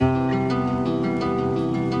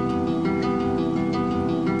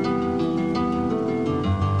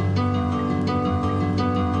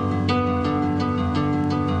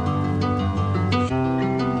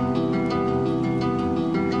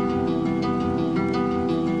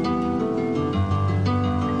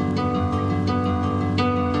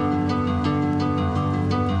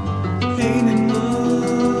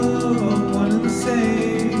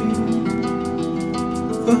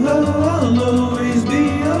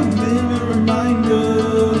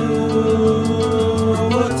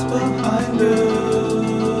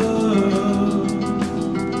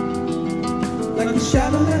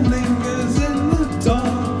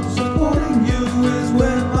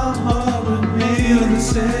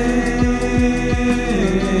same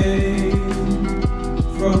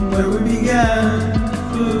from where we began.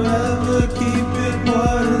 Forever keeping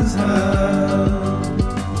what is high,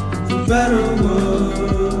 for better or worse.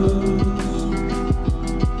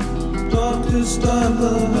 Darkest of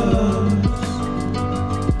the hearts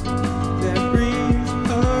that brings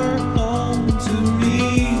her home to me.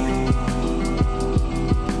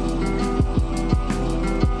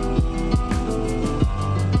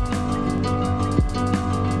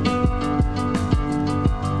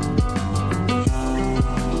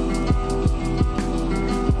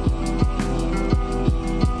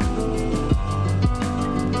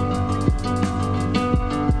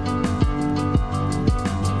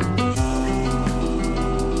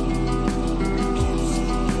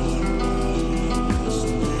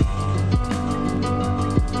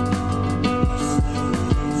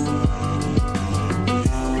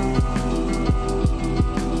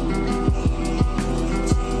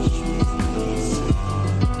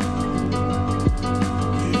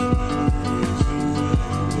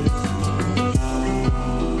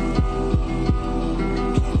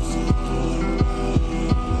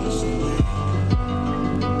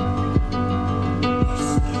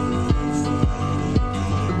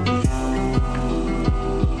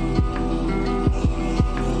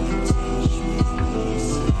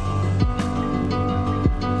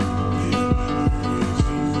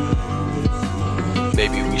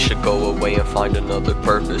 Maybe we should go away and find another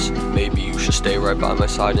purpose. Maybe you should stay right by my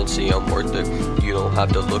side and see I'm worth it. You don't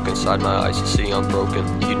have to look inside my eyes to see I'm broken.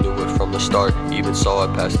 You knew it from the start, even saw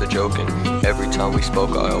it past the joking. Every time we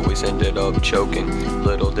spoke I always ended up choking.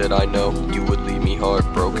 Little did I know you would leave me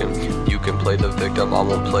heartbroken. You can play the victim, I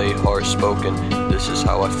won't play hard spoken. This is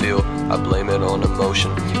how I feel, I blame it on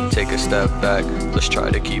emotion. Take a step back, let's try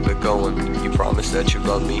to keep it going. You promised that you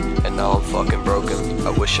love me, and now I'm fucking broken. I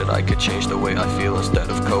wish that I could change the way I feel instead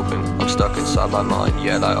of coping. I'm stuck inside my mind,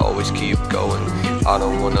 yet I always keep going. I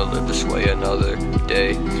don't wanna live this way another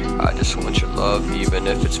day. I just want your love, even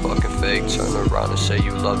if it's fucking fake. Turn around and say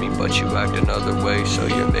you love me, but you act another way. So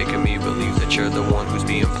you're making me believe that you're the one who's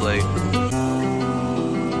being played.